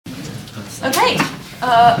Okay,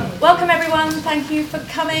 welcome everyone, thank you for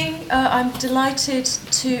coming. I'm delighted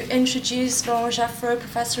to introduce Laurent Jaffrot,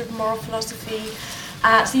 Professor of Moral Philosophy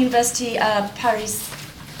at the University Paris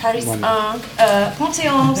 1,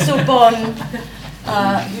 Panthéon-Sorbonne,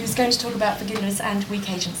 who's going to talk about forgiveness and weak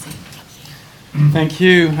agency. Thank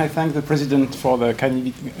you. I thank the President for the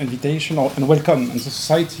kind invitation and welcome and the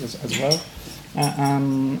society as well.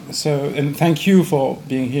 And thank you for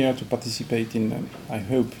being here to participate in, I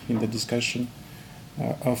hope, in the discussion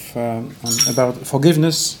about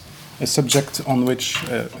forgiveness, a subject on which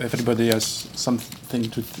everybody has something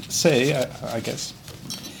to say, I guess.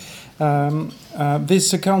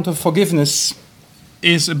 This account of forgiveness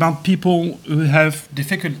is about people who have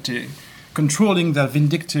difficulty controlling their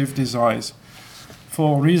vindictive desires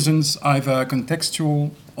for reasons either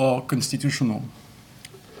contextual or constitutional.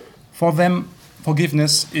 For them,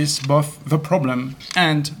 forgiveness is both the problem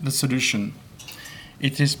and the solution.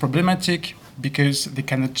 It is problematic because they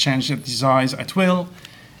cannot change their desires at will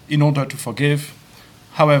in order to forgive.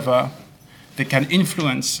 However, they can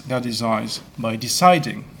influence their desires by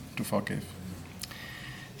deciding to forgive.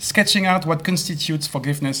 Sketching out what constitutes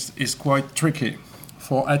forgiveness is quite tricky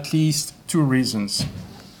for at least two reasons.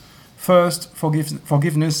 First,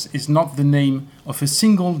 forgiveness is not the name of a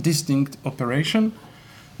single distinct operation,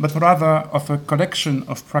 but rather of a collection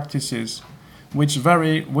of practices which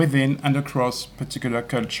vary within and across particular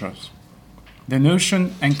cultures. The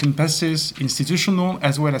notion encompasses institutional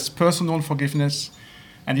as well as personal forgiveness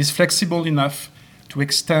and is flexible enough to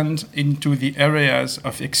extend into the areas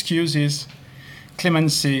of excuses,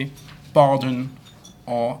 clemency, pardon,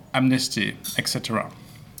 or amnesty, etc.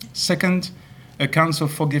 Second, accounts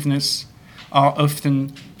of forgiveness are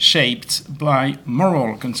often shaped by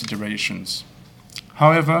moral considerations.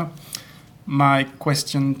 However, my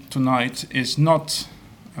question tonight is not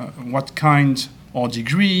what kind or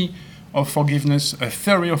degree of forgiveness a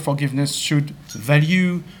theory of forgiveness should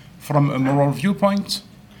value from a moral viewpoint,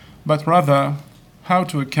 but rather how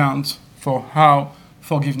to account for how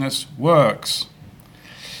forgiveness works.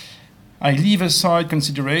 I leave aside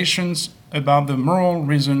considerations about the moral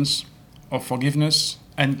reasons of forgiveness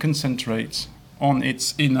and concentrate on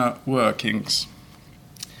its inner workings.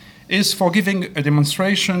 Is forgiving a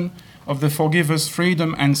demonstration of the forgiver's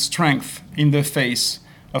freedom and strength in the face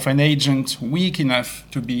of an agent weak enough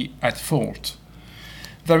to be at fault?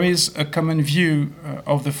 There is a common view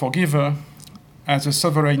of the forgiver as a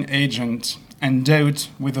sovereign agent endowed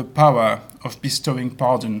with the power of bestowing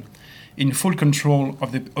pardon in full control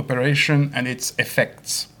of the operation and its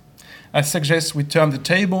effects. I suggest we turn the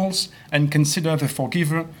tables and consider the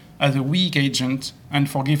forgiver as a weak agent and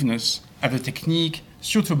forgiveness as a technique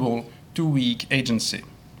suitable to weak agency.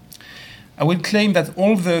 I will claim that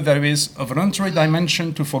although there is a voluntary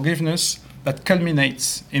dimension to forgiveness that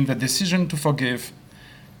culminates in the decision to forgive,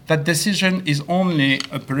 that decision is only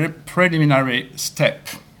a preliminary step,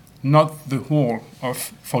 not the whole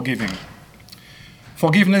of forgiving.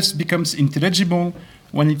 Forgiveness becomes intelligible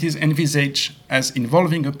when it is envisaged as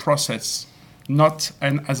involving a process, not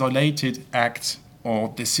an isolated act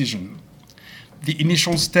or decision. The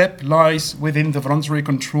initial step lies within the voluntary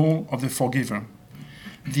control of the forgiver.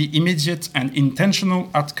 The immediate and intentional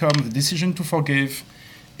outcome of the decision to forgive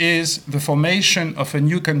is the formation of a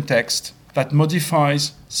new context that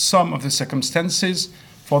modifies some of the circumstances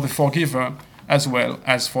for the forgiver as well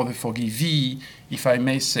as for the forgivee, if I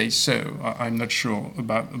may say so. I'm not sure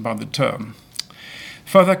about the term.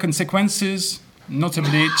 Further consequences,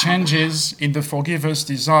 notably changes in the forgiver's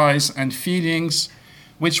desires and feelings,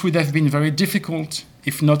 which would have been very difficult,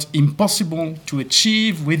 if not impossible, to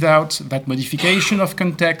achieve without that modification of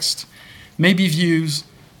context, may be viewed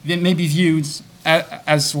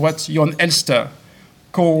as what Jon Elster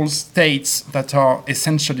calls states that are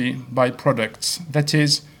essentially byproducts, that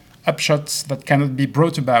is, upshots that cannot be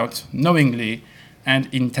brought about knowingly and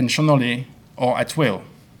intentionally or at will.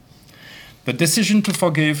 The decision to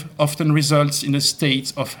forgive often results in a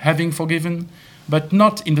state of having forgiven, but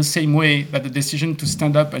not in the same way that the decision to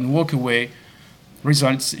stand up and walk away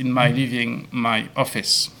results in my leaving my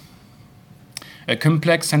office. A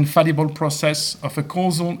complex and fallible process of a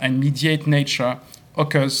causal and mediate nature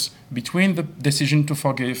occurs between the decision to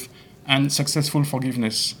forgive and successful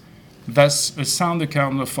forgiveness. Thus, a sound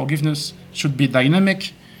account of forgiveness should be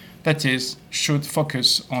dynamic, that is, should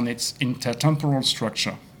focus on its intertemporal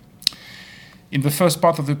structure. In the first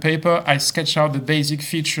part of the paper, I sketch out the basic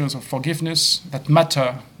features of forgiveness that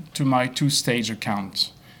matter to my two-stage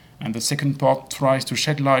account. And the second part tries to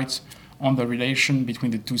shed light on the relation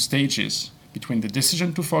between the two stages, between the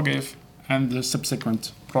decision to forgive and the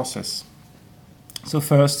subsequent process. So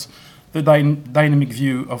first, the dynamic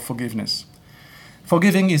view of forgiveness.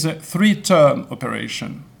 Forgiving is a three-term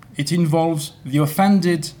operation. It involves the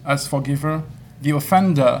offended as forgiver, the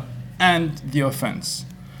offender, and the offense.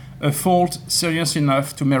 A fault serious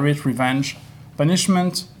enough to merit revenge,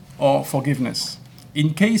 punishment, or forgiveness.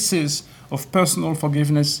 In cases of personal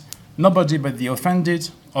forgiveness, nobody but the offended,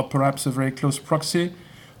 or perhaps a very close proxy,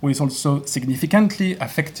 who is also significantly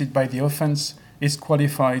affected by the offense, is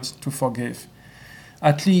qualified to forgive,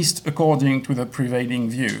 at least according to the prevailing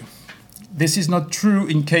view. This is not true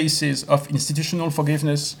in cases of institutional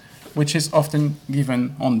forgiveness, which is often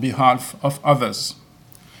given on behalf of others.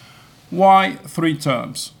 Why three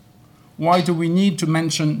terms? Why do we need to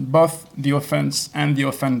mention both the offense and the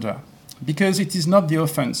offender? Because it is not the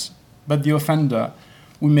offense, but the offender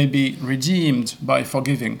who may be redeemed by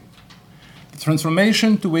forgiving. The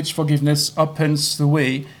transformation to which forgiveness opens the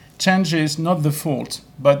way changes not the fault,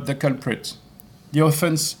 but the culprit. The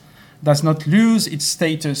offense does not lose its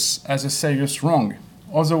status as a serious wrong.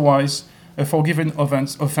 Otherwise, a forgiven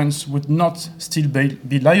offense would not still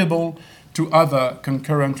be liable to other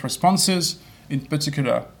concurrent responses, in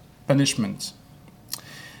particular punishment.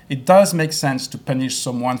 It does make sense to punish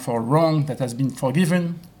someone for a wrong that has been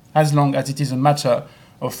forgiven, as long as it is a matter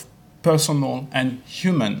of personal and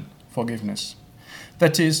human forgiveness,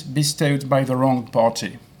 that is, bestowed by the wronged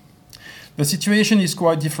party. The situation is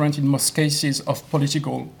quite different in most cases of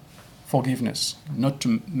political forgiveness, not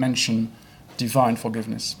to mention divine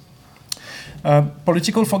forgiveness.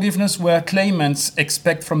 Political forgiveness, where claimants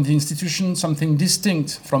expect from the institution something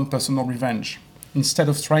distinct from personal revenge. Instead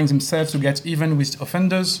of trying themselves to get even with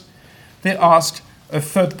offenders, they ask a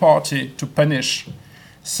third party to punish,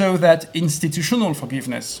 so that institutional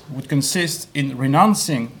forgiveness would consist in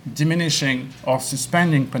renouncing, diminishing, or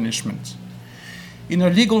suspending punishment. In a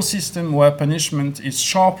legal system where punishment is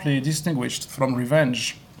sharply distinguished from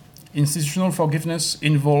revenge, institutional forgiveness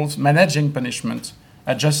involves managing punishment,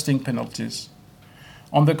 adjusting penalties.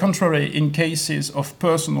 On the contrary, in cases of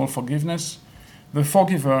personal forgiveness, the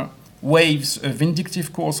forgiver waives a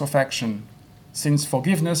vindictive course of action, since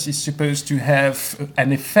forgiveness is supposed to have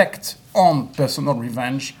an effect on personal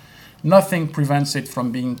revenge. Nothing prevents it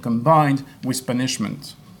from being combined with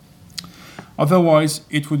punishment. Otherwise,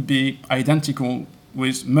 it would be identical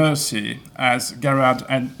with mercy, as Garrard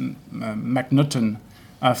and McNaughton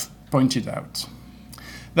have pointed out.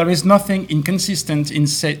 There is nothing inconsistent in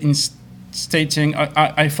stating,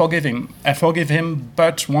 I forgive him,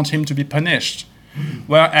 but want him to be punished,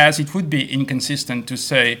 whereas it would be inconsistent to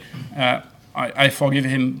say, I forgive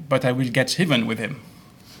him, but I will get even with him.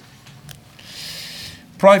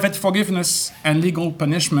 Private forgiveness and legal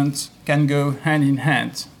punishment can go hand in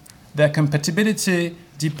hand. Their compatibility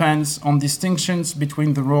depends on distinctions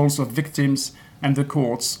between the roles of victims and the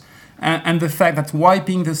courts, and the fact that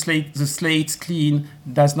wiping the slate clean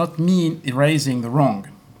does not mean erasing the wrong,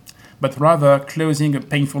 but rather closing a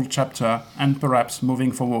painful chapter and perhaps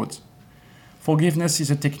moving forward. Forgiveness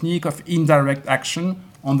is a technique of indirect action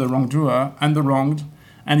on the wrongdoer and the wronged,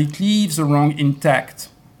 and it leaves the wrong intact.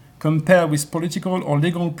 Compare with political or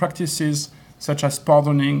legal practices such as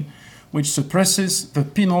pardoning, which suppresses the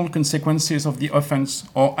penal consequences of the offense,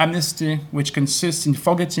 or amnesty, which consists in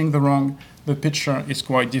forgetting the wrong. The picture is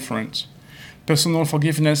quite different. Personal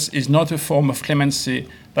forgiveness is not a form of clemency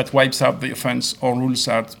that wipes out the offense or rules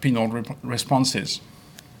out penal responses.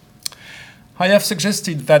 I have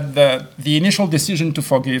suggested that the initial decision to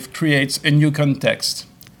forgive creates a new context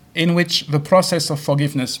in which the process of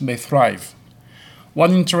forgiveness may thrive.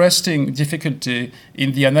 One interesting difficulty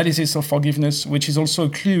in the analysis of forgiveness, which is also a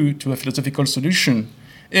clue to a philosophical solution,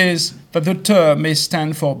 is that the term may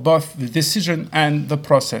stand for both the decision and the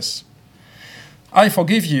process. I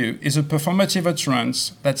forgive you is a performative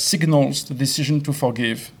utterance that signals the decision to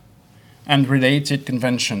forgive and related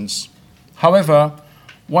conventions. However,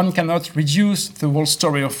 one cannot reduce the whole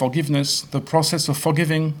story of forgiveness, the process of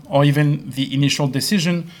forgiving, or even the initial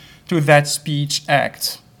decision to that speech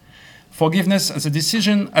act. Forgiveness as a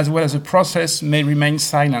decision as well as a process may remain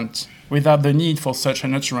silent without the need for such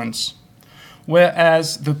an utterance,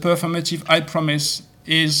 whereas the performative I promise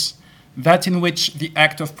is that in which the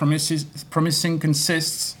act of promising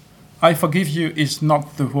consists. I forgive you is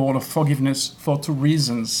not the whole of forgiveness for two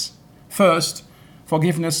reasons. First,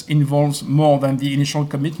 forgiveness involves more than the initial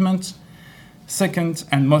commitment. Second,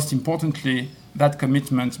 and most importantly, that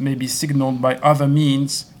commitment may be signaled by other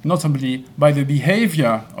means, notably by the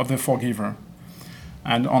behavior of the forgiver.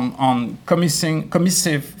 And on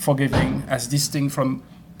commissive forgiving, as distinct from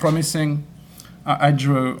promising, I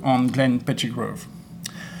drew on Glenn Pettygrove.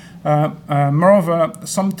 Moreover,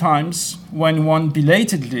 sometimes when one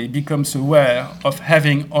belatedly becomes aware of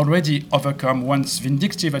having already overcome one's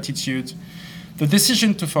vindictive attitude, the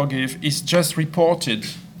decision to forgive is just reported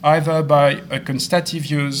either by a constative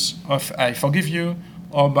use of "I forgive you"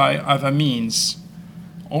 or by other means.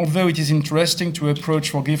 Although it is interesting to approach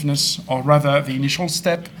forgiveness, or rather the initial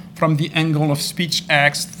step, from the angle of speech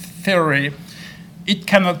acts theory, it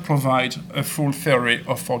cannot provide a full theory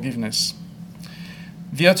of forgiveness.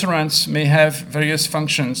 The utterance may have various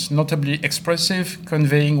functions, notably expressive,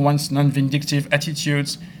 conveying one's non-vindictive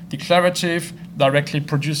attitudes, declarative, directly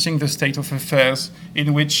producing the state of affairs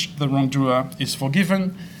in which the wrongdoer is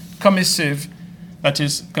forgiven, commissive, that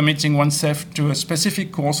is, committing oneself to a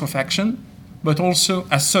specific course of action, but also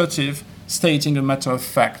assertive, stating a matter of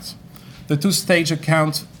fact. The two-stage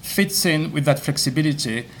account fits in with that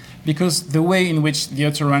flexibility because the way in which the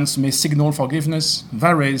utterance may signal forgiveness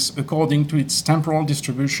varies according to its temporal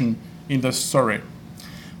distribution in the story.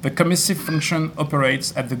 The commissive function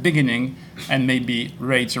operates at the beginning and may be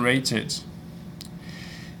reiterated.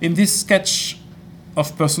 In this sketch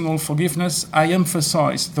of personal forgiveness, I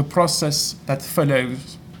emphasize the process that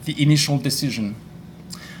follows the initial decision.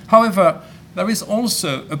 However, there is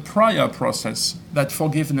also a prior process that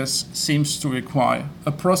forgiveness seems to require,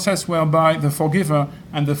 a process whereby the forgiver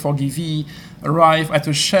and the forgivee arrive at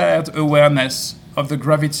a shared awareness of the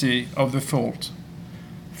gravity of the fault.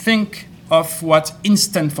 Think of what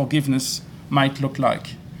instant forgiveness might look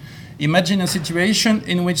like. Imagine a situation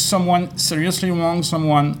in which someone seriously wrongs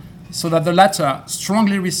someone so that the latter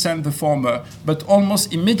strongly resents the former, but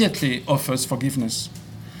almost immediately offers forgiveness.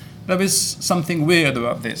 There is something weird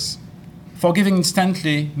about this. Forgiving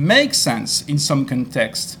instantly makes sense in some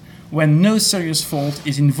context when no serious fault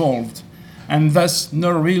is involved, and thus no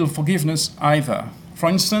real forgiveness either. For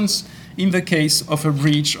instance, in the case of a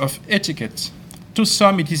breach of etiquette. To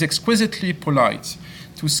some, it is exquisitely polite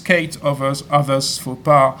to skate over others' faux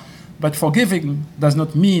pas, but forgiving does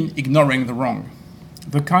not mean ignoring the wrong.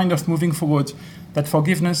 The kind of moving forward that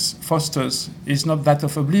forgiveness fosters is not that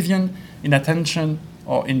of oblivion, inattention,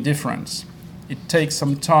 or indifference. It takes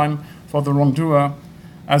some time for the wrongdoer,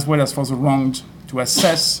 as well as for the wronged, to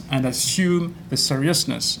assess and assume the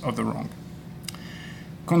seriousness of the wrong.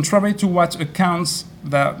 Contrary to what accounts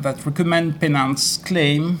that recommend penance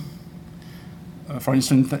claim, for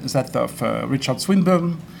instance that of Richard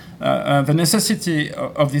Swinburne, the necessity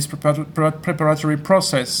of this preparatory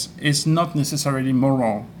process is not necessarily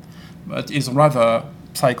moral, but is rather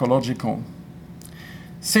psychological.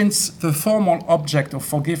 Since the formal object of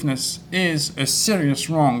forgiveness is a serious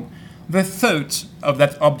wrong, the thought of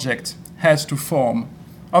that object has to form.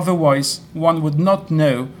 Otherwise, one would not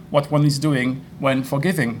know what one is doing when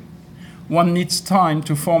forgiving. One needs time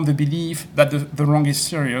to form the belief that the wrong is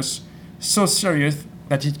serious, so serious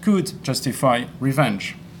that it could justify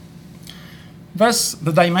revenge. Thus,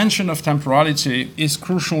 the dimension of temporality is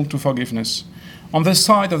crucial to forgiveness, on the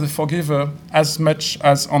side of the forgiver as much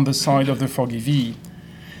as on the side of the forgivee.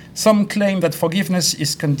 Some claim that forgiveness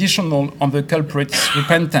is conditional on the culprit's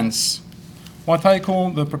repentance. What I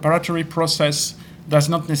call the preparatory process does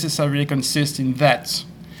not necessarily consist in that.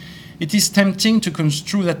 It is tempting to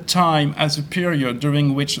construe that time as a period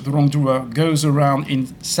during which the wrongdoer goes around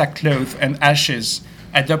in sackcloth and ashes,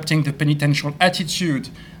 adopting the penitential attitude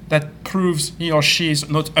that proves he or she is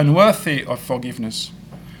not unworthy of forgiveness.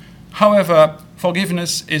 However,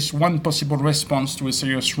 forgiveness is one possible response to a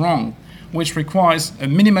serious wrong, which requires a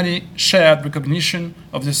minimally shared recognition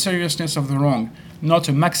of the seriousness of the wrong, not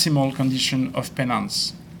a maximal condition of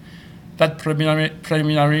penance. That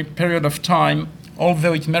preliminary period of time,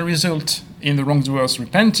 although it may result in the wrongdoers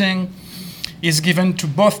repenting, is given to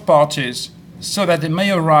both parties so that they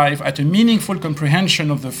may arrive at a meaningful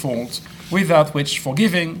comprehension of the fault, without which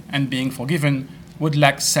forgiving and being forgiven would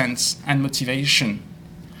lack sense and motivation.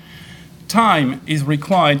 Time is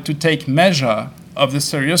required to take measure of the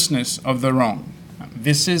seriousness of the wrong.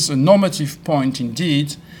 This is a normative point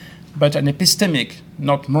indeed, but an epistemic,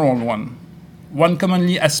 not moral one. One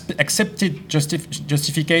commonly accepted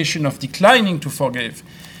justification of declining to forgive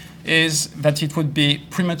is that it would be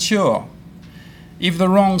premature. If the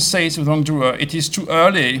wrong says to the wrongdoer, it is too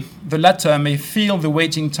early, the latter may fill the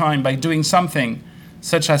waiting time by doing something,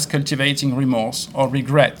 such as cultivating remorse or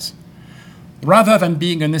regret. Rather than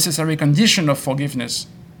being a necessary condition of forgiveness,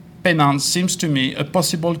 penance seems to me a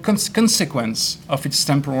possible consequence of its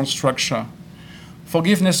temporal structure.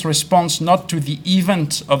 Forgiveness responds not to the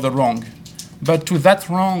event of the wrong, but to that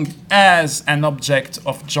wrong as an object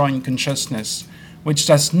of joint consciousness, which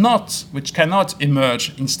cannot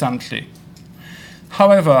emerge instantly.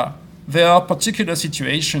 However, there are particular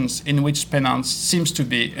situations in which penance seems to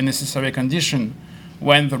be a necessary condition,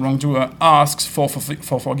 when the wrongdoer asks for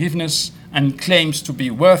forgiveness and claims to be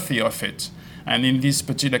worthy of it. And in these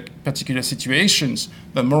particular situations,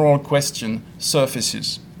 the moral question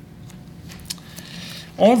surfaces.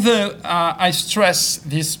 Although I stress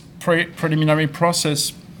this preliminary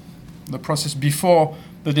process, the process before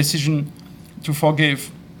the decision to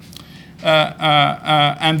forgive,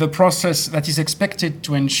 and the process that is expected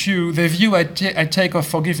to ensue, the view I take of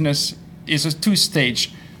forgiveness is a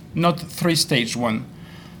two-stage, not three-stage one.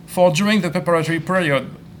 For during the preparatory period,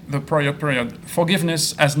 the prior period,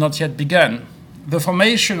 forgiveness has not yet begun. The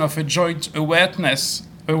formation of a joint awareness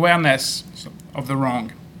of the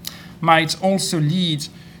wrong might also lead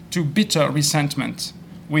to bitter resentment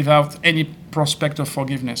without any prospect of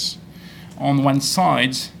forgiveness on one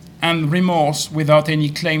side, and remorse without any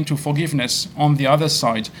claim to forgiveness on the other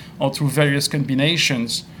side, or through various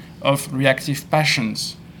combinations of reactive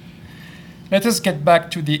passions. Let us get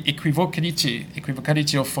back to the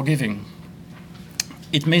equivocality of forgiving.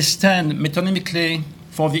 It may stand metonymically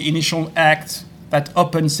for the initial act that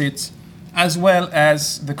opens it, as well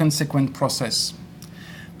as the consequent process.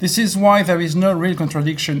 This is why there is no real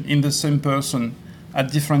contradiction in the same person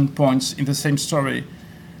at different points in the same story,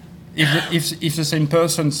 if the same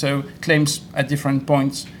person so claims at different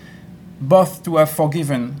points both to have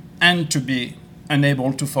forgiven and to be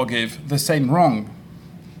unable to forgive the same wrong.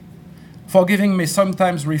 Forgiving may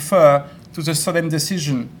sometimes refer to the solemn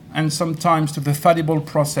decision and sometimes to the fallible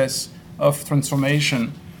process of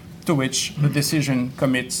transformation to which the decision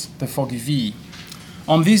commits the forgivee.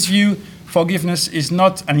 On this view, forgiveness is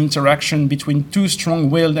not an interaction between two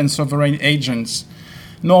strong-willed and sovereign agents,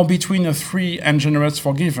 nor between a free and generous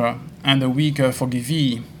forgiver and a weaker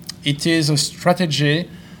forgivee. It is a strategy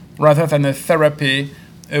rather than a therapy,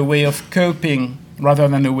 a way of coping rather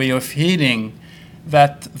than a way of healing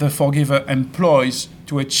that the forgiver employs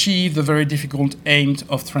to achieve the very difficult aim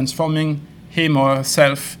of transforming him or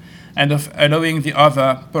herself and of allowing the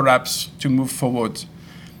other, perhaps, to move forward.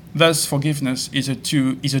 Thus, forgiveness is a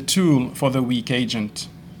tool for the weak agent.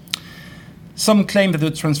 Some claim that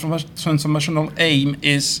the transformational aim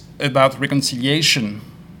is about reconciliation.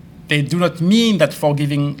 They do not mean that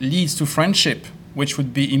forgiving leads to friendship, which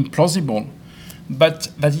would be implausible, but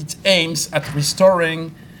that it aims at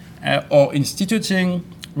restoring or instituting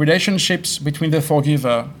relationships between the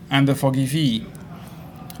forgiver and the forgivee.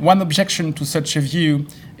 One objection to such a view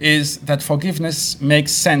is that forgiveness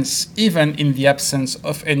makes sense even in the absence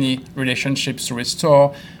of any relationships to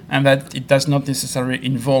restore, and that it does not necessarily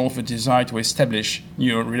involve a desire to establish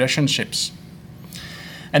new relationships.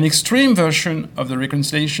 An extreme version of the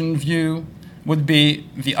reconciliation view would be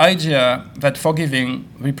the idea that forgiving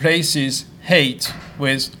replaces hate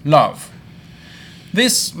with love.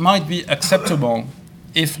 This might be acceptable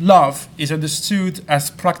if love is understood as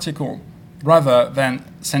practical rather than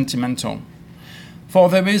sentimental. For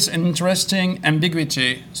there is an interesting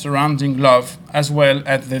ambiguity surrounding love, as well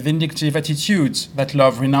as the vindictive attitudes that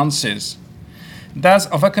love renounces. Does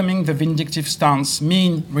overcoming the vindictive stance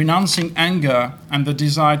mean renouncing anger and the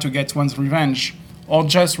desire to get one's revenge, or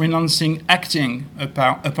just renouncing acting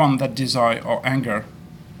upon that desire or anger?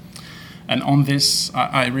 And on this,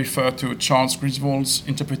 I refer to Charles Griswold's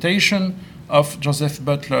interpretation of Joseph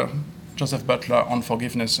Butler on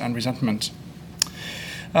forgiveness and resentment.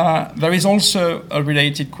 There is also a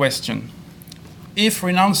related question. If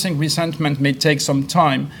renouncing resentment may take some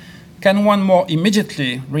time, can one more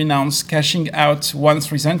immediately renounce cashing out one's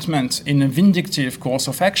resentment in a vindictive course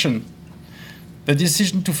of action? The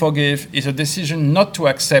decision to forgive is a decision not to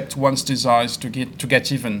accept one's desires to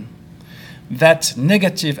get even. That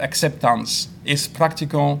negative acceptance is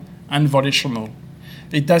practical and volitional.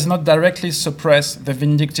 It does not directly suppress the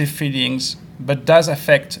vindictive feelings, but does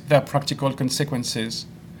affect their practical consequences.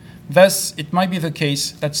 Thus, it might be the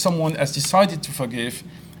case that someone has decided to forgive,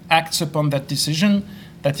 acts upon that decision,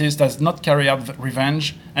 that is, does not carry out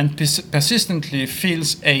revenge, and persistently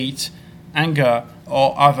feels hate, anger,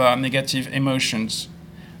 or other negative emotions.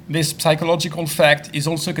 This psychological fact is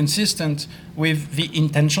also consistent with the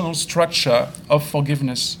intentional structure of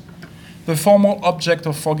forgiveness. The formal object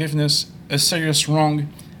of forgiveness, a serious wrong,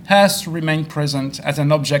 has to remain present as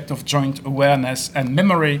an object of joint awareness and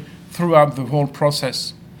memory throughout the whole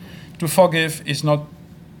process. To forgive is not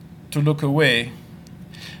to look away,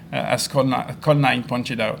 as Colnine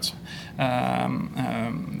pointed out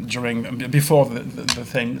before the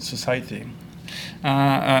Thane Society.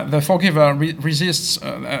 The forgiver resists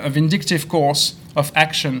a vindictive course of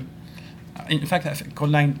action. In fact,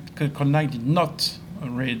 Colnine did not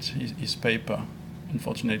read his paper,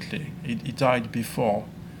 unfortunately. He died before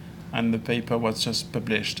and the paper was just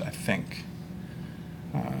published, I think.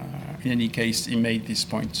 In any case, he made this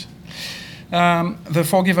point. The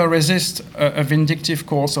forgiver resists a vindictive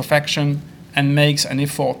course of action and makes an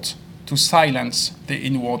effort to silence the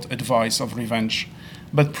inward advice of revenge,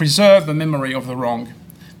 but preserve the memory of the wrong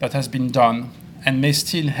that has been done and may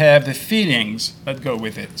still have the feelings that go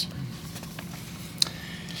with it.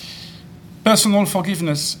 Personal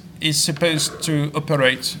forgiveness is supposed to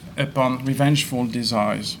operate upon revengeful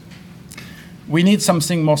desires. We need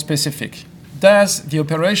something more specific. Does the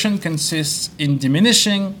operation consist in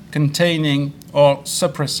diminishing, containing, or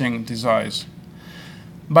suppressing desires?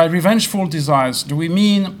 By revengeful desires, do we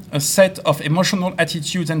mean a set of emotional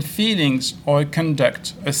attitudes and feelings, or a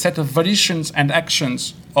conduct, a set of volitions and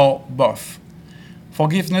actions, or both?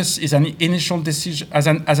 Forgiveness is an initial decision, as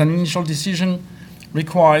an initial decision,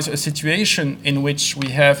 requires a situation in which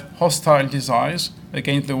we have hostile desires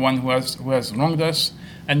against the one who has wronged us,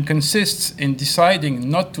 and consists in deciding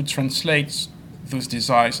not to translate those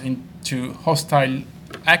desires into hostile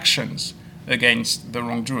actions against the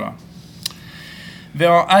wrongdoer. There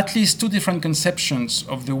are at least two different conceptions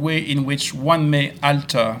of the way in which one may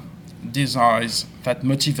alter desires that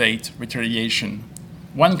motivate retaliation.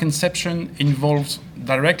 One conception involves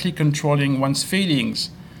directly controlling one's feelings,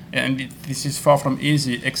 and this is far from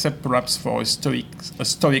easy, except perhaps for a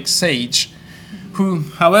stoic sage, who,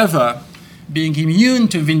 however, being immune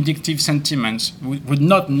to vindictive sentiments, would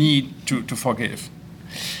not need to forgive.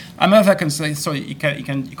 Another can say, so he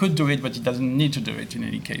could do it, but he doesn't need to do it in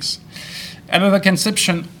any case. Another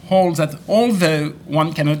conception holds that although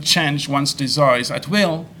one cannot change one's desires at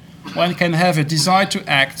will, one can have a desire to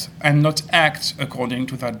act and not act according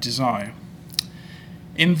to that desire.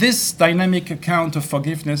 In this dynamic account of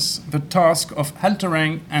forgiveness, the task of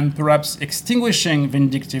altering and perhaps extinguishing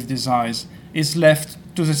vindictive desires is left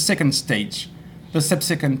to the second stage, the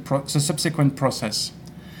subsequent process.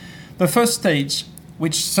 The first stage,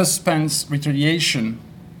 which suspends retaliation,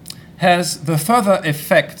 has the further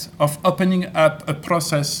effect of opening up a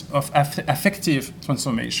process of affective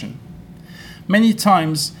transformation. Many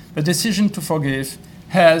times, the decision to forgive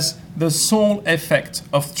has the sole effect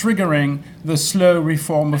of triggering the slow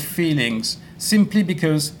reform of feelings, simply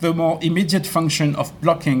because the more immediate function of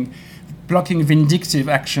blocking vindictive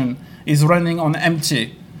action is running on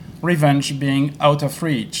empty, revenge being out of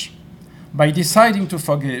reach. By deciding to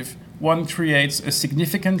forgive, one creates a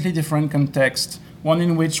significantly different context, one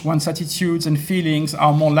in which one's attitudes and feelings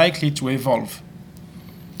are more likely to evolve.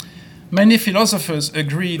 Many philosophers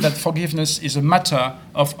agree that forgiveness is a matter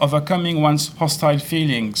of overcoming one's hostile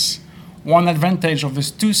feelings. One advantage of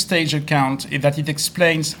this two-stage account is that it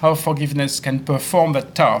explains how forgiveness can perform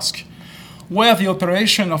that task. Were the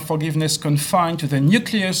operation of forgiveness confined to the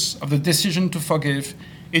nucleus of the decision to forgive,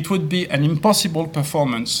 it would be an impossible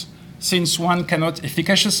performance, since one cannot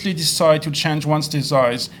efficaciously decide to change one's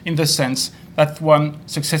desires in the sense that one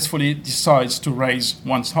successfully decides to raise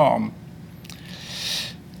one's harm.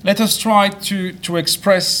 Let us try to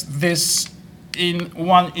express this in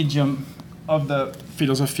one idiom of the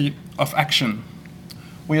philosophy of action.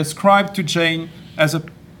 We ascribe to Jane, as a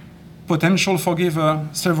potential forgiver,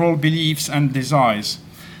 several beliefs and desires.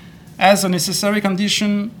 As a necessary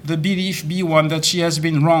condition, the belief be one that she has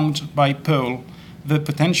been wronged by Paul, the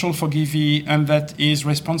potential forgivee, and that is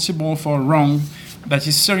responsible for a wrong that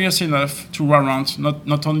is serious enough to warrant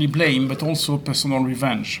not only blame but also personal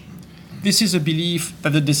revenge. This is a belief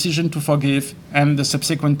that the decision to forgive and the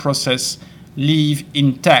subsequent process leave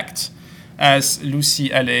intact, as Lucy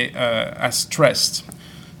Allais has stressed,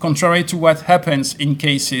 contrary to what happens in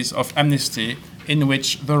cases of amnesty in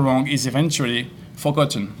which the wrong is eventually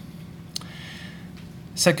forgotten.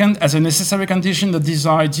 Second, as a necessary condition, the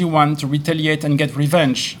desire D1 to retaliate and get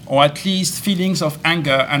revenge, or at least feelings of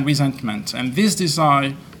anger and resentment. And this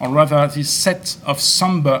desire, or rather this set of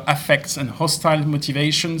somber affects and hostile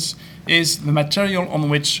motivations, is the material on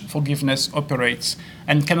which forgiveness operates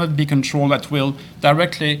and cannot be controlled at will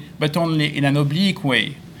directly, but only in an oblique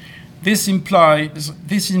way. This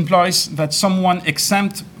implies that someone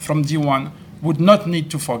exempt from D1 would not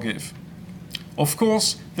need to forgive. Of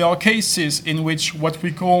course, there are cases in which what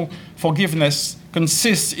we call forgiveness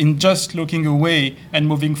consists in just looking away and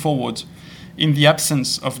moving forward in the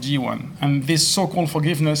absence of D1. And this so-called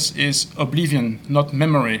forgiveness is oblivion, not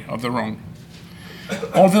memory of the wrong.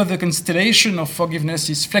 Although the constellation of forgiveness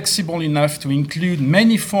is flexible enough to include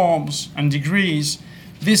many forms and degrees,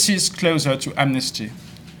 this is closer to amnesty.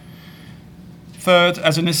 Third,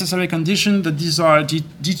 as a necessary condition, the desire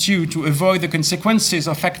D2 to avoid the consequences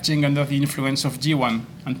of acting under the influence of D1,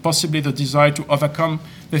 and possibly the desire to overcome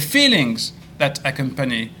the feelings that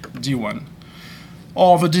accompany D1.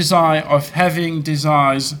 or the desire of having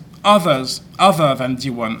desires other than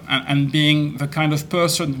D1, and being the kind of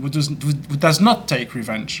person who does not take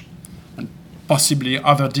revenge, and possibly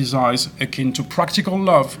other desires akin to practical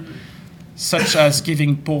love, such as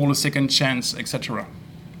giving Paul a second chance, etc.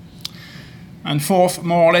 And fourth,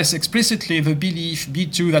 more or less explicitly, the belief,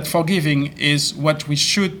 B2, that forgiving is what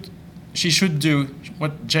she should do,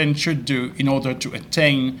 what Jane should do in order to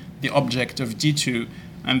attain the object of D2,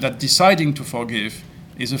 and that deciding to forgive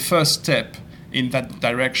is a first step in that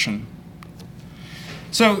direction.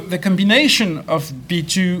 So the combination of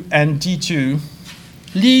B2 and D2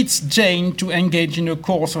 leads Jane to engage in a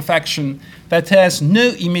course of action that has no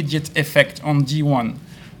immediate effect on D1,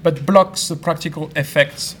 but blocks the practical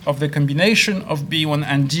effects of the combination of B1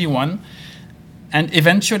 and D1, and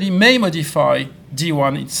eventually may modify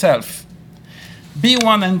D1 itself.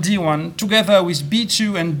 B1 and D1, together with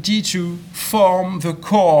B2 and D2, form the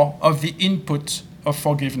core of the input of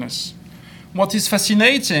forgiveness. What is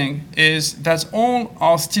fascinating is that all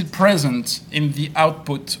are still present in the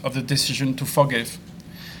output of the decision to forgive.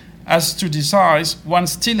 As to desires, one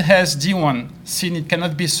still has D1, since it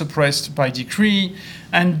cannot be suppressed by decree,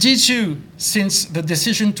 and D2, since the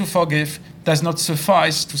decision to forgive does not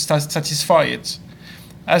suffice to satisfy it.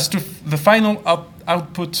 As to the final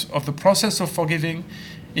output of the process of forgiving,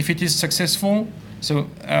 if it is successful, so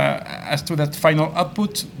as to that final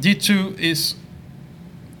output, D2 is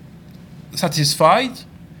satisfied,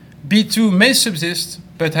 B2 may subsist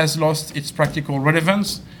but has lost its practical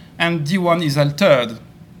relevance, and D1 is altered,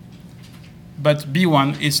 but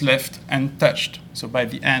B1 is left untouched, so by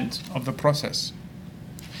the end of the process.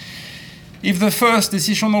 If the first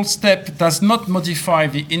decisional step does not modify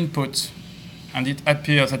the input, and it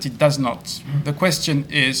appears that it does not, the question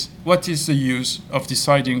is, what is the use of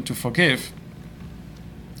deciding to forgive?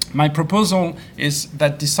 My proposal is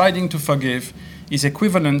that deciding to forgive is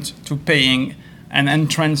equivalent to paying an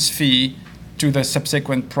entrance fee to the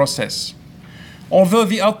subsequent process. Although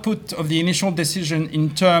the output of the initial decision in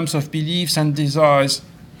terms of beliefs and desires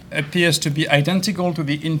appears to be identical to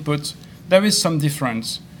the input, there is some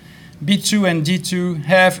difference. B2 and D2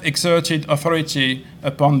 have exerted authority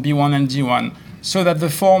upon B1 and D1, so that the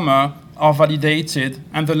former are validated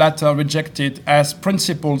and the latter rejected as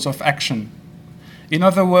principles of action. In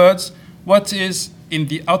other words, what is in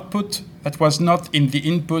the output that was not in the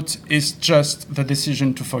input is just the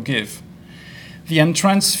decision to forgive. The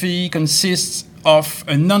entrance fee consists of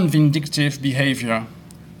a non-vindictive behavior.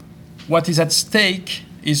 What is at stake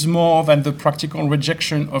is more than the practical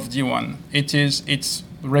rejection of D1. It is its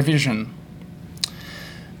revision.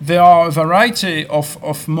 There are a variety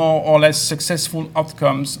of more or less successful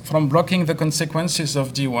outcomes, from blocking the consequences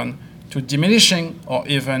of D1 to diminishing or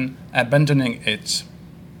even abandoning it.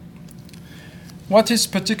 What is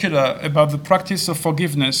particular about the practice of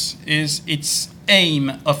forgiveness is its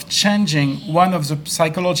aim of changing one of the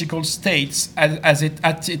psychological states at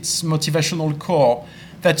its motivational core,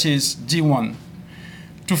 that is D1.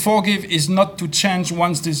 To forgive is not to change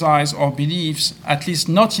one's desires or beliefs, at least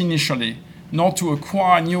not initially, nor to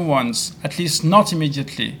acquire new ones, at least not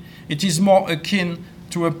immediately. It is more akin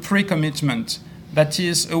to a pre-commitment, that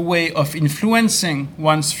is, a way of influencing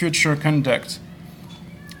one's future conduct,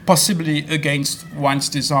 possibly against one's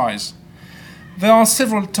desires. There are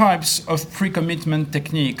several types of pre-commitment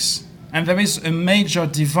techniques, and there is a major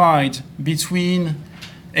divide between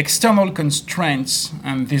external constraints,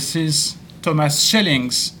 and this is Thomas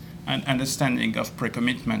Schelling's understanding of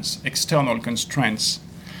pre-commitments, external constraints,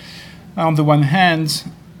 on the one hand,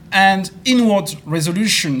 and inward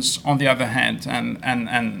resolutions on the other hand, and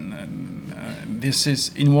this is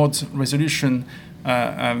inward resolution.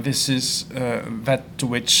 This is that to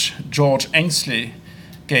which George Ainsley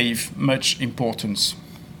gave much importance.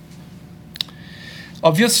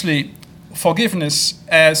 Obviously, forgiveness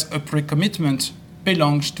as a pre-commitment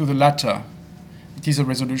belongs to the latter. It is a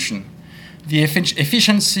resolution. The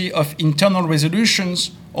efficiency of internal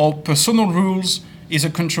resolutions or personal rules is a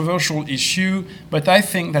controversial issue, but I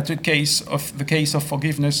think that the case of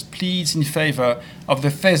forgiveness pleads in favor of the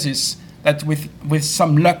thesis that with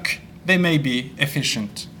some luck they may be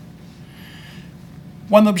efficient.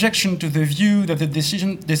 One objection to the view that the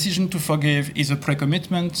decision to forgive is a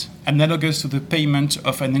pre-commitment, analogous to the payment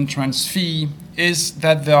of an entrance fee, is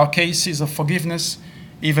that there are cases of forgiveness,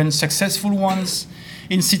 even successful ones,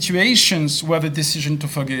 in situations where the decision to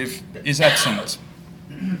forgive is absent.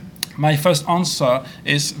 My first answer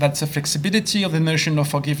is that the flexibility of the notion of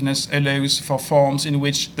forgiveness allows for forms in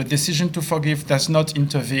which the decision to forgive does not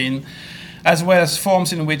intervene, as well as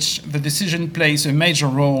forms in which the decision plays a major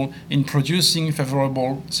role in producing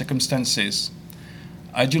favorable circumstances.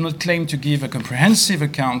 I do not claim to give a comprehensive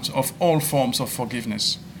account of all forms of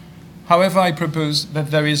forgiveness. However, I propose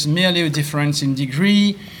that there is merely a difference in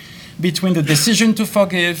degree between the decision to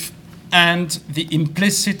forgive and the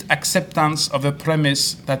implicit acceptance of the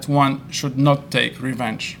premise that one should not take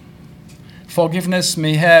revenge. Forgiveness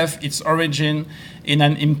may have its origin in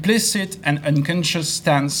an implicit and unconscious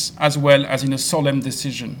stance as well as in a solemn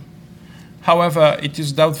decision. However, it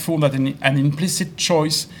is doubtful that an implicit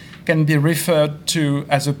choice can be referred to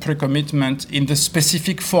as a pre-commitment in the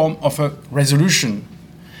specific form of a resolution.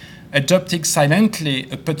 Adopting silently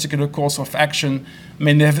a particular course of action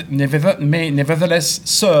may nevertheless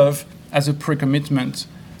serve as a pre-commitment,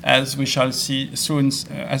 as we shall see soon,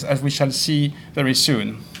 as we shall see very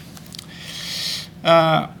soon.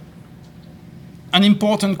 An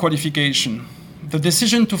important qualification: the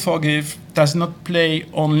decision to forgive does not play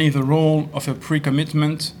only the role of a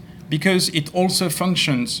pre-commitment, because it also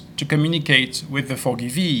functions to communicate with the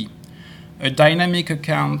forgivee. A dynamic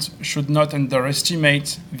account should not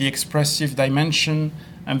underestimate the expressive dimension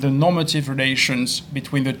and the normative relations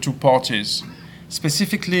between the two parties.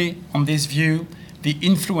 Specifically, on this view, the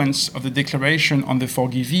influence of the declaration on the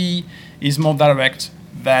forgivee is more direct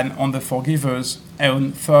than on the forgiver's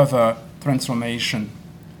own further transformation.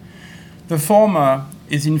 The former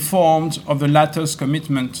is informed of the latter's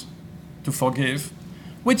commitment to forgive,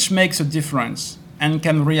 which makes a difference and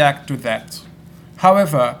can react to that.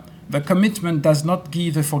 However, the commitment does not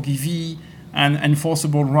give the forgivee an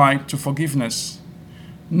enforceable right to forgiveness,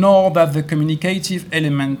 nor does the communicative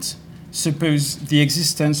element suppose the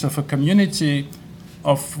existence of a community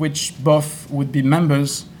of which both would be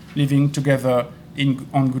members living together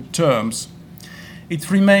on good terms.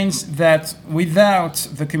 It remains that without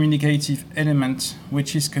the communicative element,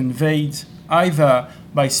 which is conveyed either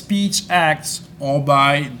by speech acts or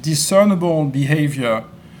by discernible behavior,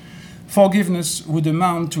 forgiveness would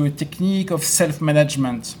amount to a technique of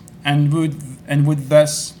self-management and would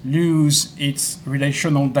thus lose its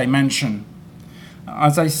relational dimension.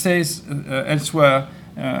 As I say elsewhere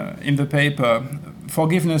in the paper,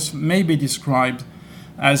 forgiveness may be described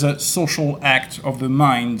as a social act of the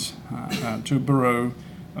mind, to borrow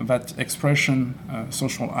that expression,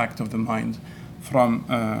 social act of the mind,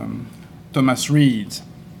 from Thomas Reid's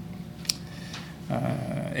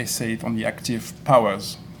essay on the active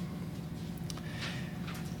powers.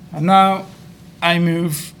 And now I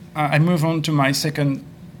move on to my second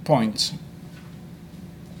point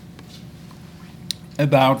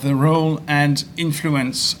about the role and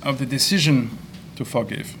influence of the decision to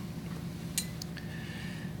forgive.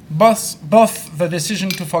 Both the decision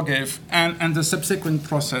to forgive and the subsequent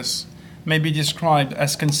process may be described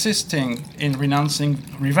as consisting in renouncing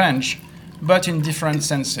revenge, but in different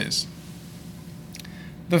senses.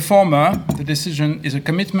 The former, the decision, is a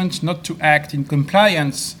commitment not to act in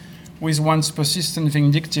compliance with one's persistent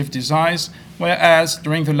vindictive desires, whereas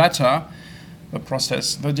during the latter, the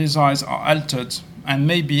process, the desires are altered and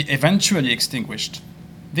may be eventually extinguished.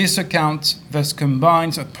 This account thus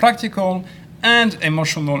combines a practical and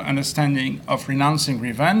emotional understanding of renouncing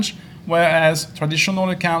revenge, whereas traditional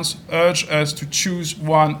accounts urge us to choose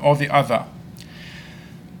one or the other.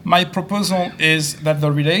 My proposal is that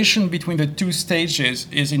the relation between the two stages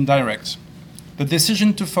is indirect. The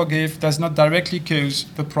decision to forgive does not directly cause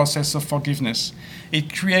the process of forgiveness.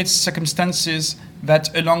 It creates circumstances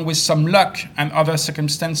that, along with some luck and other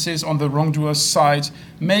circumstances on the wrongdoer's side,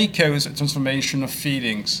 may cause a transformation of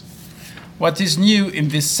feelings. What is new in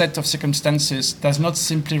this set of circumstances does not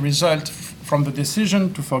simply result from the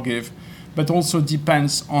decision to forgive, but also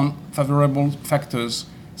depends on favorable factors,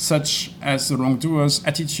 such as the wrongdoer's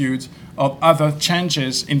attitude or other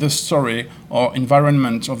changes in the story or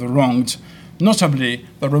environment of the wronged, notably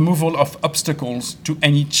the removal of obstacles to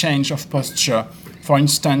any change of posture. For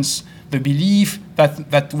instance, the belief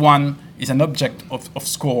that one is an object of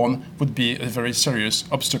scorn would be a very serious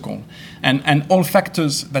obstacle. And all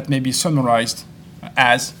factors that may be summarized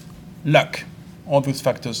as luck, all those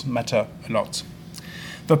factors matter a lot.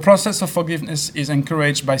 The process of forgiveness is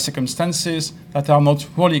encouraged by circumstances that are not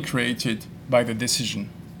wholly created by the decision.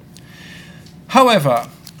 However,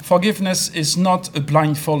 forgiveness is not a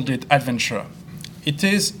blindfolded adventure. It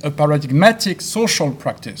is a paradigmatic social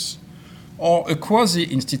practice, or a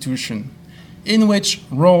quasi-institution, in which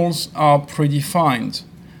roles are predefined.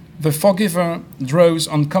 The forgiver draws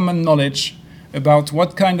on common knowledge about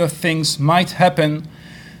what kind of things might happen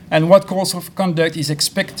and what course of conduct is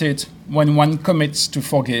expected when one commits to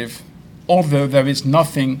forgive, although there is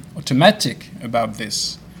nothing automatic about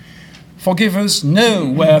this. Forgivers know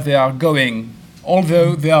where they are going,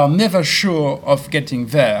 although they are never sure of getting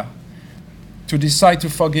there. to decide to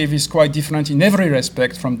forgive is quite different in every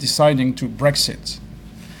respect from deciding to Brexit.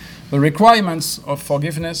 The requirements of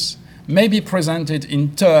forgiveness may be presented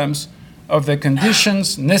in terms of the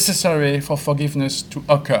conditions necessary for forgiveness to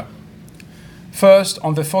occur. First,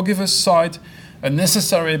 on the forgiver's side, a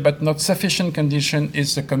necessary but not sufficient condition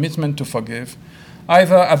is the commitment to forgive,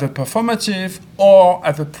 either as a performative or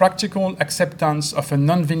as a practical acceptance of a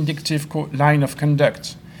non-vindictive line of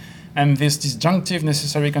conduct. And this disjunctive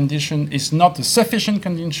necessary condition is not a sufficient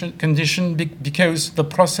condition because the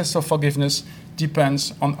process of forgiveness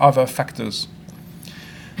depends on other factors.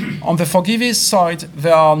 On the forgiver's side,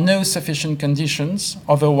 there are no sufficient conditions,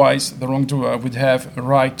 otherwise the wrongdoer would have a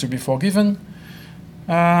right to be forgiven.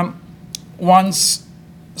 Once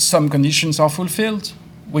some conditions are fulfilled,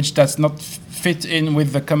 which does not fit in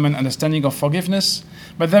with the common understanding of forgiveness,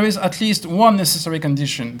 but there is at least one necessary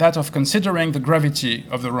condition, that of considering the gravity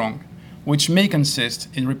of the wrong, which may consist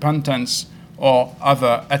in repentance or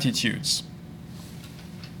other attitudes.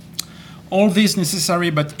 All these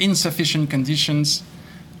necessary but insufficient conditions,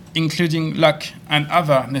 including luck and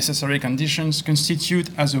other necessary conditions,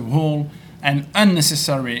 constitute as a whole an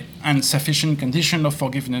unnecessary and sufficient condition of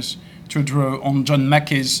forgiveness, to draw on John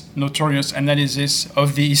Mackey's notorious analysis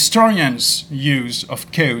of the historian's use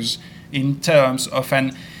of cause in terms of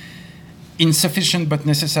an insufficient but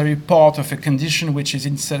necessary part of a condition which is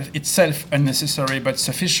itself unnecessary but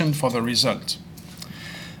sufficient for the result.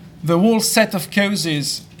 The whole set of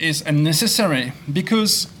causes is unnecessary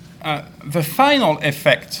because the final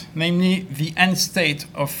effect, namely the end state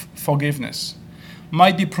of forgiveness,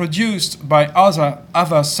 might be produced by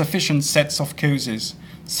other sufficient sets of causes,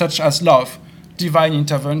 such as love, divine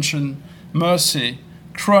intervention, mercy,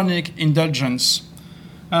 chronic indulgence,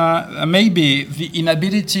 maybe the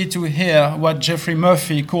inability to hear what Geoffrey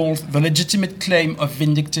Murphy called the legitimate claim of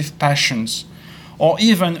vindictive passions, or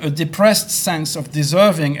even a depressed sense of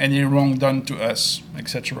deserving any wrong done to us,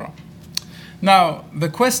 etc. Now, the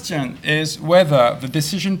question is whether the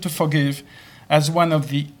decision to forgive as one of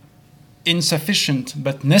the insufficient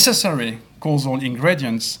but necessary causal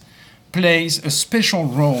ingredients plays a special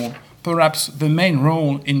role, perhaps the main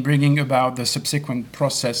role, in bringing about the subsequent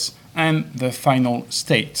process and the final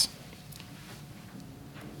state.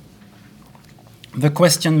 The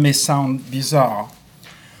question may sound bizarre.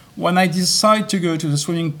 When I decide to go to the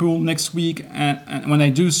swimming pool next week, and when I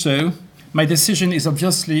do so, my decision is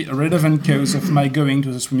obviously a relevant cause of my going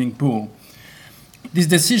to the swimming pool. This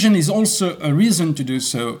decision is also a reason to do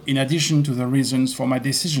so, in addition to the reasons for my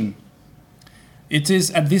decision. It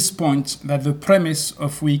is at this point that the premise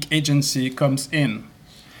of weak agency comes in.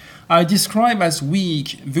 I describe as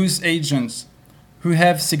weak those agents who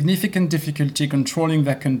have significant difficulty controlling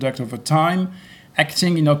their conduct over time,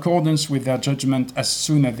 acting in accordance with their judgment as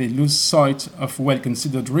soon as they lose sight of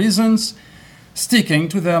well-considered reasons, sticking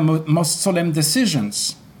to their most solemn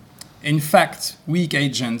decisions. In fact, weak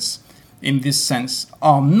agents, in this sense,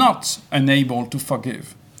 are not unable to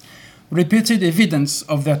forgive. Repeated evidence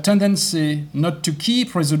of their tendency not to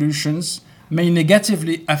keep resolutions may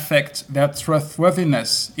negatively affect their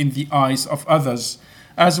trustworthiness in the eyes of others,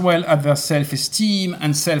 as well as their self-esteem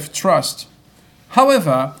and self-trust.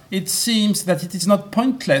 However, it seems that it is not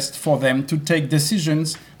pointless for them to take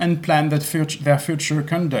decisions and plan their future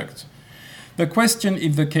conduct. The question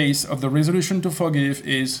in the case of the resolution to forgive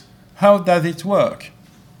is, how does it work?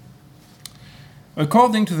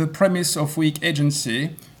 According to the premise of weak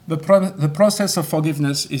agency, the process of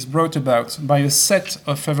forgiveness is brought about by a set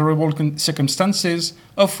of favorable circumstances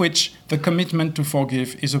of which the commitment to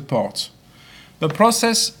forgive is a part. The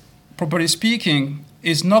process, properly speaking,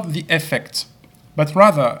 is not the effect, but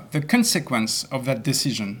rather the consequence of that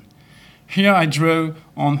decision. Here I draw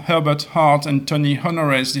on Herbert Hart and Tony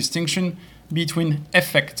Honoré's distinction between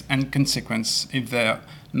effect and consequence in their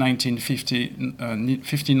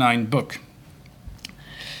 1959 book.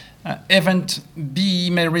 Event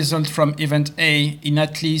B may result from event A in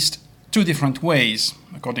at least two different ways,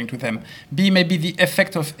 according to them. B may be the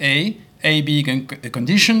effect of A being a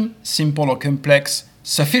condition, simple or complex,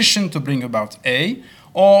 sufficient to bring about A,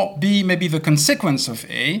 or B may be the consequence of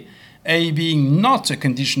A being not a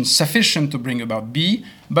condition sufficient to bring about B,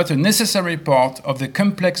 but a necessary part of the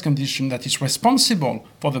complex condition that is responsible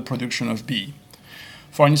for the production of B.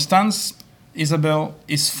 For instance, Isabel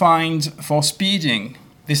is fined for speeding.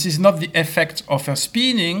 This is not the effect of her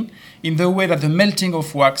speeding in the way that the melting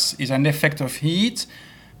of wax is an effect of heat,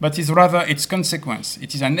 but is rather its consequence.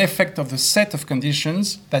 It is an effect of the set of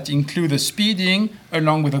conditions that include the speeding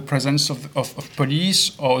along with the presence of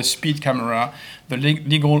police or a speed camera, the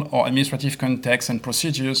legal or administrative context and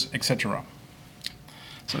procedures, etc.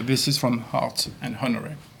 So this is from Hart and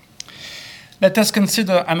Honoré. Let us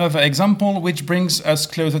consider another example which brings us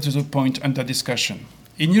closer to the point under discussion.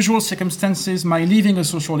 In usual circumstances, my leaving a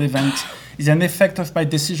social event is an effect of my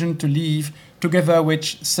decision to leave, together with,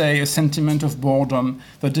 say, a sentiment of boredom,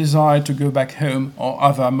 the desire to go back home, or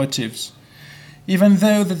other motives. Even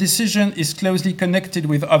though the decision is closely connected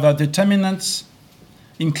with other determinants,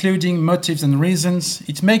 including motives and reasons,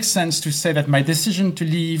 it makes sense to say that my decision to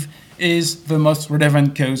leave is the most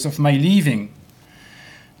relevant cause of my leaving.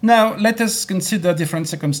 Now, let us consider different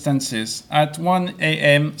circumstances. At 1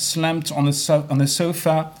 a.m., slumped on a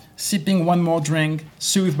sofa, sipping one more drink,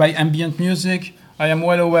 soothed by ambient music, I am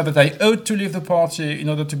well aware that I ought to leave the party in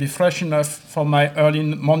order to be fresh enough for my early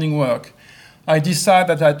morning work. I decide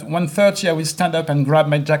that at 1:30 I will stand up and grab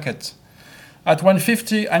my jacket. At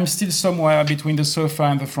 1:50, I'm still somewhere between the sofa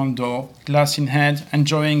and the front door, glass in hand,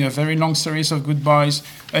 enjoying a very long series of goodbyes,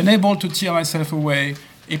 unable to tear myself away,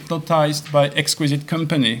 hypnotized by exquisite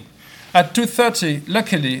company. At 2:30,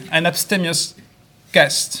 luckily, an abstemious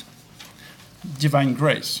guest, divine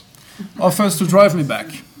grace, offers to drive me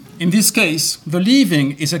back. In this case, the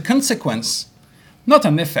leaving is a consequence, not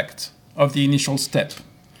an effect, of the initial step.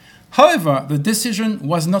 However, the decision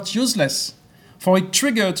was not useless, for it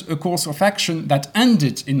triggered a course of action that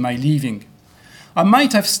ended in my leaving. I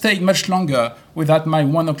might have stayed much longer without my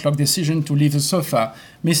 1 o'clock decision to leave the sofa,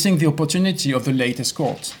 missing the opportunity of the late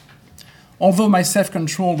escort. Although my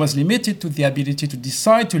self-control was limited to the ability to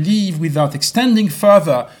decide to leave without extending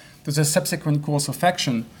further to the subsequent course of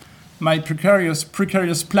action, my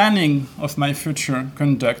precarious planning of my future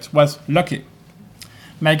conduct was lucky.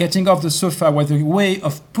 My getting off the sofa was a way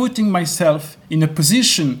of putting myself in a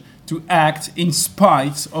position to act in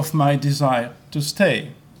spite of my desire to stay.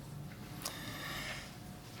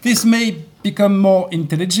 This may become more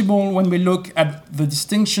intelligible when we look at the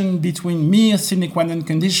distinction between mere sine qua non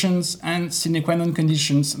conditions and sine qua non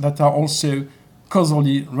conditions that are also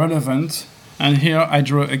causally relevant. And here I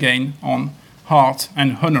draw again on Hart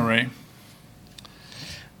and Honoré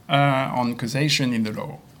on causation in the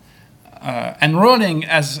law. Enrolling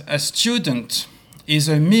as a student is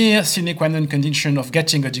a mere sine qua non condition of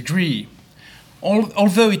getting a degree.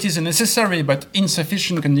 Although it is a necessary but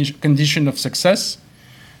insufficient condition of success,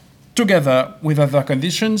 together with other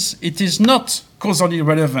conditions, it is not causally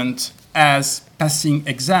relevant as passing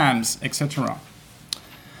exams, etc.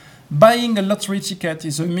 Buying a lottery ticket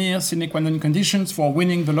is a mere sine qua non condition for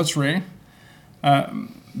winning the lottery.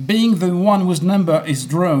 Being the one whose number is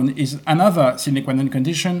drawn is another sine qua non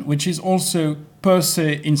condition, which is also per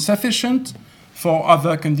se insufficient, for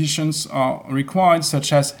other conditions are required,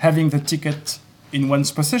 such as having the ticket in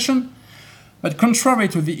one's possession. But contrary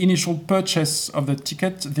to the initial purchase of the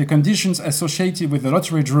ticket, the conditions associated with the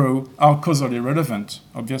lottery draw are causally relevant,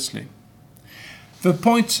 obviously. The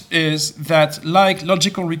point is that, like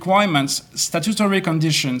logical requirements, statutory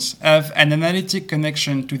conditions have an analytic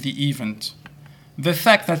connection to the event. The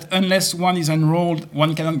fact that unless one is enrolled,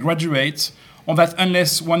 one cannot graduate, or that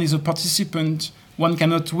unless one is a participant, one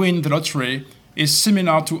cannot win the lottery, is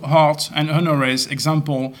similar to Hart and Honoré's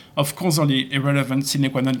example of causally irrelevant sine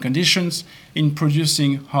qua non conditions in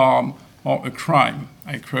producing harm or a crime.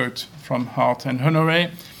 I quote from Hart and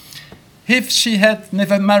Honoré. If she had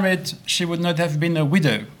never married, she would not have been a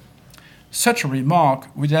widow. Such a remark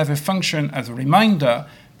would have a function as a reminder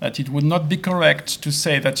that it would not be correct to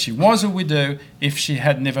say that she was a widow if she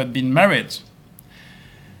had never been married.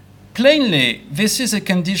 Plainly, this is a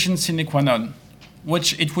condition sine qua non,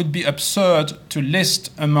 which it would be absurd to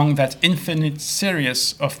list among that infinite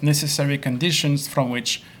series of necessary conditions from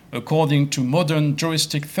which, according to modern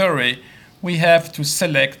juristic theory, we have to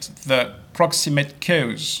select the proximate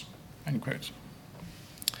cause. Unquote.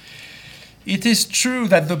 It is true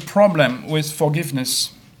that the problem with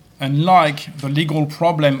forgiveness, unlike the legal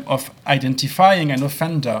problem of identifying an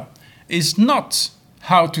offender, is not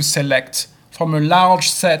how to select from a large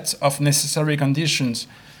set of necessary conditions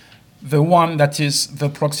the one that is the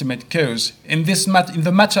proximate cause. In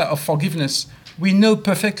the matter of forgiveness, we know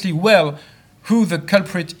perfectly well who the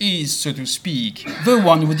culprit is, so to speak, the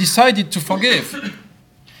one who decided to forgive.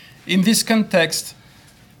 In this context,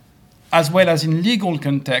 as well as in legal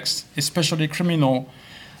context, especially criminal,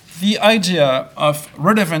 the idea of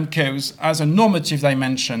relevant cause has a normative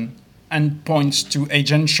dimension and points to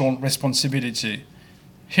agential responsibility,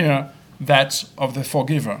 here that of the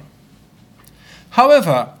forgiver.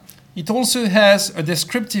 However, it also has a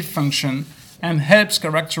descriptive function and helps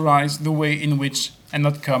characterize the way in which an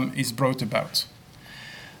outcome is brought about.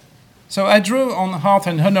 So I drew on Hart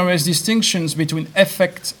and Honoré's distinctions between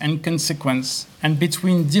effect and consequence and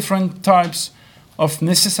between different types of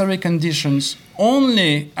necessary conditions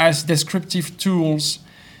only as descriptive tools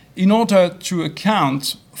in order to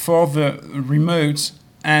account for the remote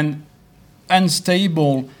and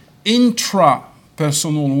unstable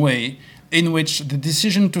intra-personal way in which the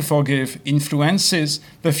decision to forgive influences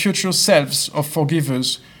the future selves of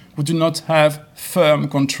forgivers who do not have firm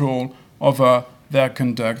control over their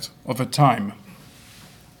conduct over time.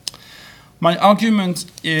 My argument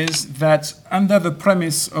is that under the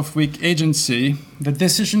premise of weak agency, the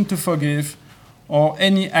decision to forgive or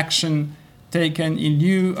any action taken in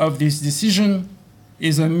lieu of this decision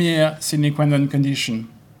is a mere sine qua non condition.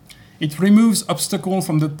 It removes obstacles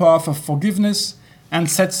from the path of forgiveness and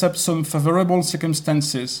sets up some favorable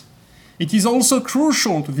circumstances. It is also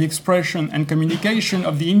crucial to the expression and communication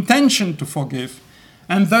of the intention to forgive,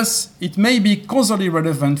 and thus it may be causally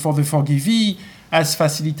relevant for the forgivee as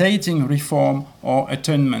facilitating reform or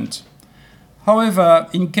atonement. However,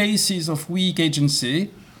 in cases of weak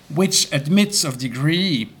agency, which admits of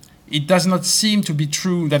degree, it does not seem to be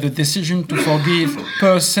true that the decision to forgive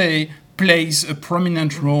per se plays a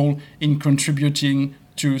prominent role in contributing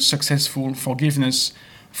to successful forgiveness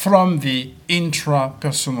from the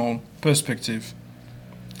intrapersonal perspective.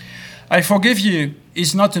 I forgive you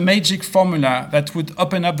is not a magic formula that would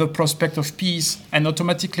open up the prospect of peace and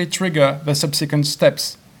automatically trigger the subsequent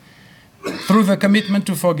steps. Through the commitment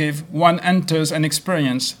to forgive, one enters an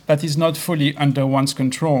experience that is not fully under one's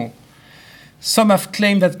control. Some have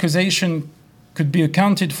claimed that causation could be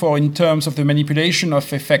accounted for in terms of the manipulation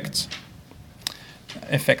of effects.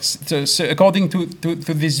 So according to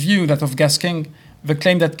this view, that of Gaskin, the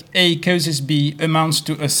claim that A causes B amounts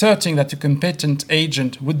to asserting that a competent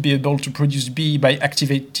agent would be able to produce B by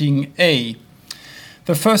activating A.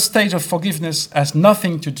 The first stage of forgiveness has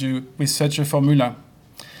nothing to do with such a formula.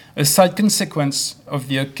 A side consequence of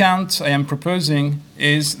the account I am proposing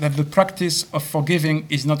is that the practice of forgiving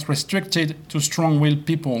is not restricted to strong-willed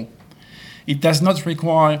people. It does not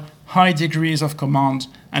require high degrees of command,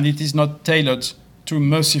 and it is not tailored to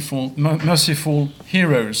merciful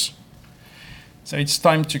heroes. So it's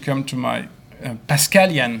time to come to my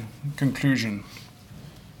Pascalian conclusion.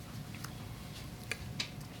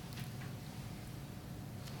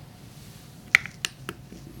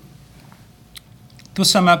 To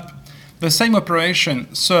sum up, the same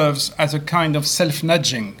operation serves as a kind of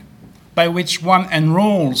self-nudging by which one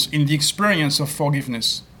enrolls in the experience of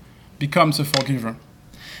forgiveness, becomes a forgiver,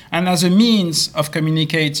 and as a means of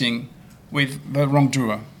communicating with the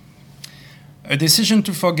wrongdoer. A decision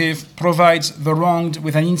to forgive provides the wronged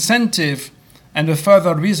with an incentive and a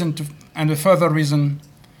further reason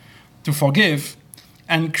to forgive,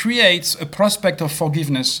 and creates a prospect of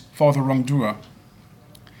forgiveness for the wrongdoer.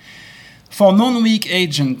 For non-weak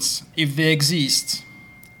agents, if they exist,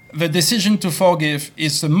 the decision to forgive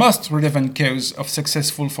is the most relevant cause of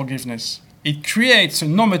successful forgiveness. It creates a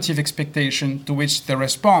normative expectation to which they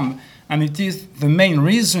respond, and it is the main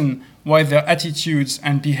reason why their attitudes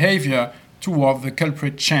and behavior toward the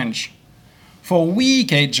culprit change. For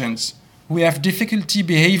weak agents who have difficulty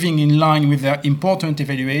behaving in line with their important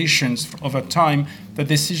evaluations over time, the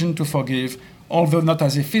decision to forgive, although not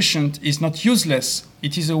as efficient, is not useless.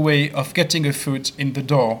 It is a way of getting a foot in the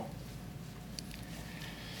door.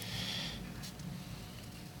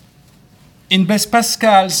 In Blaise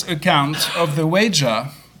Pascal's account of the wager,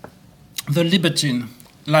 the libertine,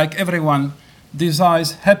 like everyone,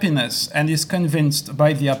 desires happiness and is convinced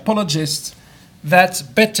by the apologist that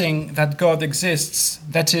betting that God exists,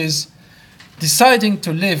 that is, deciding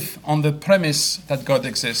to live on the premise that God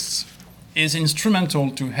exists, is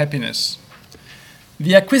instrumental to happiness.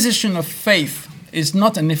 The acquisition of faith is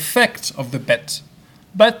not an effect of the bet,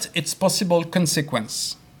 but its possible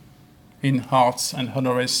consequence in Hart's and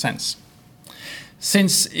Honoré's sense,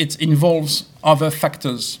 since it involves other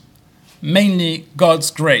factors, mainly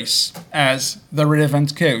God's grace as the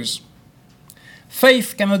relevant cause.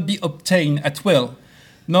 Faith cannot be obtained at will,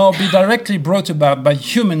 nor be directly brought about by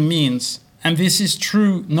human means, and this is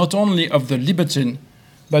true not only of the libertine,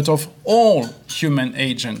 but of all human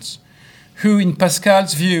agents, who in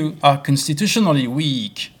Pascal's view are constitutionally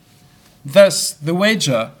weak. Thus, the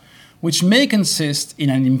wager, which may consist in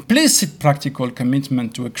an implicit practical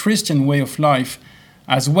commitment to a Christian way of life,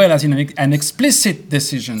 as well as in an explicit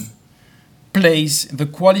decision, plays the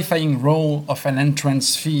qualifying role of an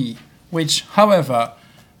entrance fee, which, however,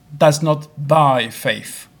 does not buy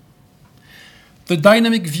faith. The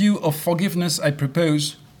dynamic view of forgiveness I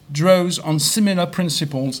propose draws on similar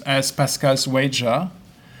principles as Pascal's wager,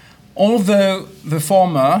 although the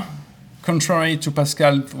former, contrary to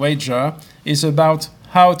Pascal's wager, is about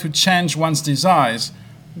how to change one's desires,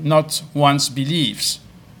 not one's beliefs.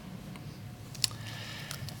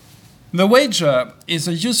 The wager is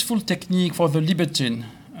a useful technique for the libertine,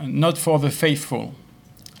 not for the faithful.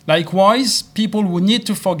 Likewise, people who need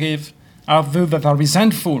to forgive are those that are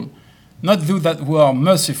resentful, not those that who are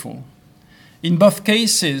merciful. In both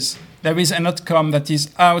cases, there is an outcome that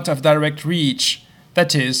is out of direct reach,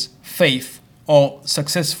 that is, faith or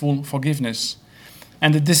successful forgiveness.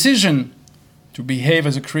 And the decision to behave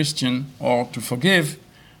as a Christian or to forgive,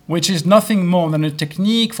 which is nothing more than a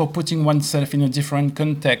technique for putting oneself in a different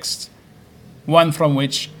context, one from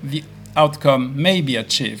which the outcome may be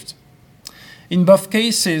achieved. In both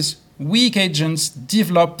cases, weak agents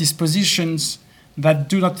develop dispositions that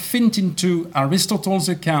do not fit into Aristotle's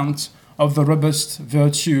account of the robust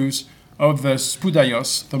virtues of the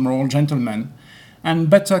spoudios, the moral gentleman, and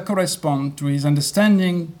better correspond to his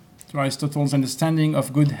understanding, to Aristotle's understanding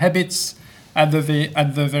of good habits at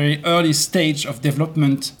the very early stage of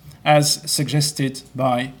development, as suggested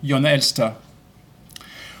by Jon Elster.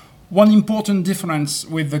 One important difference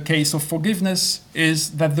with the case of forgiveness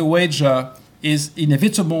is that the wager is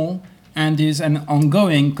inevitable and is an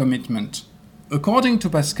ongoing commitment. According to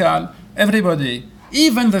Pascal, everybody,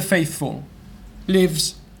 even the faithful,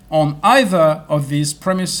 lives on either of these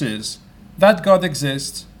premises, that God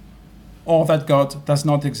exists or that God does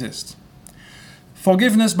not exist.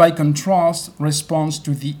 Forgiveness, by contrast, responds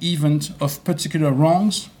to the event of particular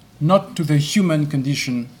wrongs, not to the human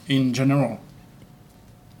condition in general.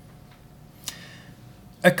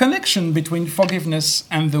 A connection between forgiveness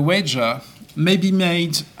and the wager may be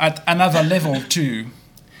made at another level too.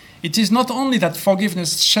 It is not only that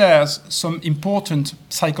forgiveness shares some important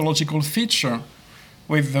psychological feature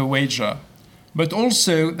with the wager, but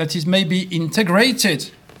also that it may be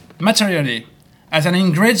integrated materially as an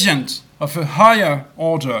ingredient of a higher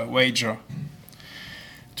order wager.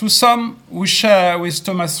 To some who share with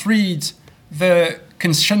Thomas Reid the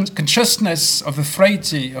consciousness of the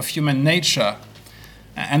frailty of human nature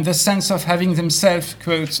and the sense of having themselves,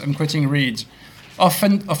 quote, I'm quoting Reid,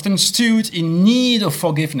 often stood in need of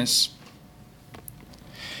forgiveness.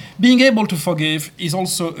 Being able to forgive is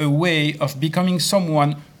also a way of becoming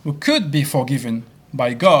someone who could be forgiven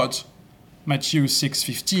by God, Matthew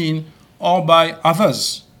 6:15, or by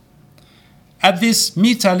others. At this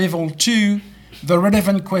meta level too, the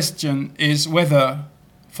relevant question is whether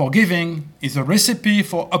forgiving is a recipe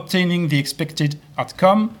for obtaining the expected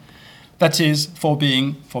outcome, that is, for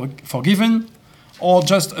being forgiven, or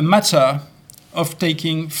just a matter of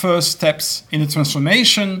taking first steps in a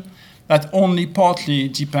transformation that only partly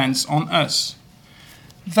depends on us.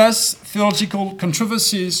 Thus, theological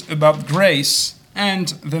controversies about grace and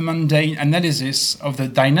the mundane analysis of the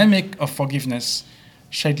dynamic of forgiveness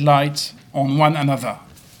shed light on one another.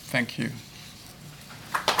 Thank you.